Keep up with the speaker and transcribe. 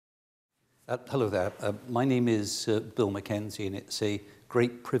Hello there. My name is Bill McKenzie, and it's a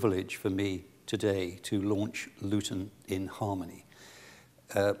great privilege for me today to launch Luton in Harmony.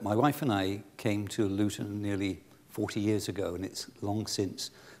 My wife and I came to Luton nearly 40 years ago, and it's long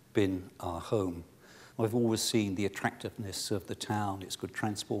since been our home. I've always seen the attractiveness of the town, its good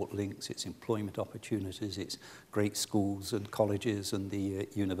transport links, its employment opportunities, its great schools and colleges and the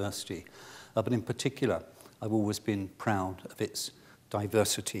university. But in particular, I've always been proud of its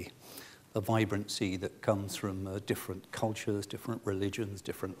diversity, a vibrancy that comes from different cultures, different religions,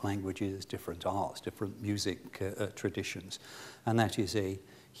 different languages, different arts, different music traditions. And that is a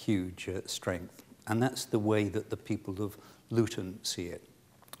huge strength. And that's the way that the people of Luton see it.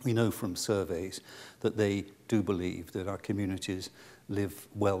 We know from surveys that they do believe that our communities live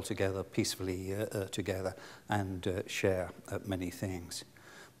well together, peacefully together, and share many things.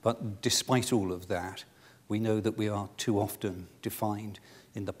 But despite all of that, we know that we are too often defined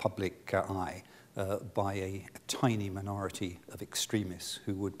in the public eye by a tiny minority of extremists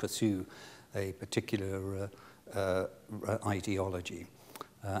who would pursue a particular ideology.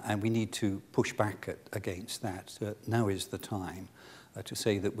 And we need to push back against that. Now is the time to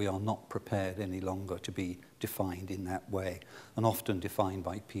say that we are not prepared any longer to be defined in that way, and often defined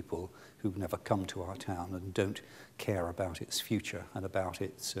by people who've never come to our town and don't care about its future and about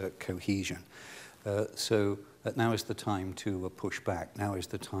its cohesion. So now is the time to push back. Now is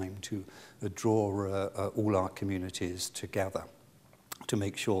the time to draw all our communities together to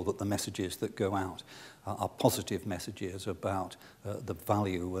make sure that the messages that go out are positive messages about the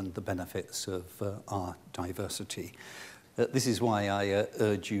value and the benefits of our diversity. This is why I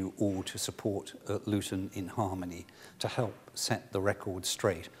urge you all to support Luton in Harmony, to help set the record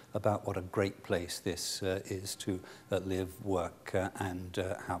straight about what a great place this is to live, work and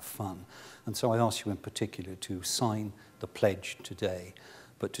have fun. And so I ask you in particular to sign the pledge today,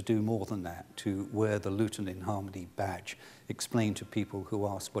 but to do more than that, to wear the Luton in Harmony badge, explain to people who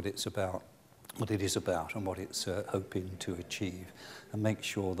ask what it's about, what it is about and what it's hoping to achieve, and make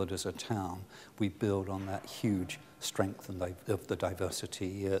sure that as a town we build on that huge strength and of the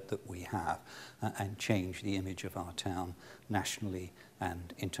diversity that we have and change the image of our town nationally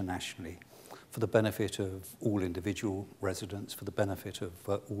and internationally for the benefit of all individual residents, for the benefit of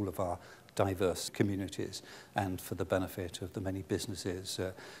all of our diverse communities, and for the benefit of the many businesses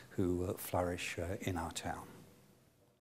who flourish in our town.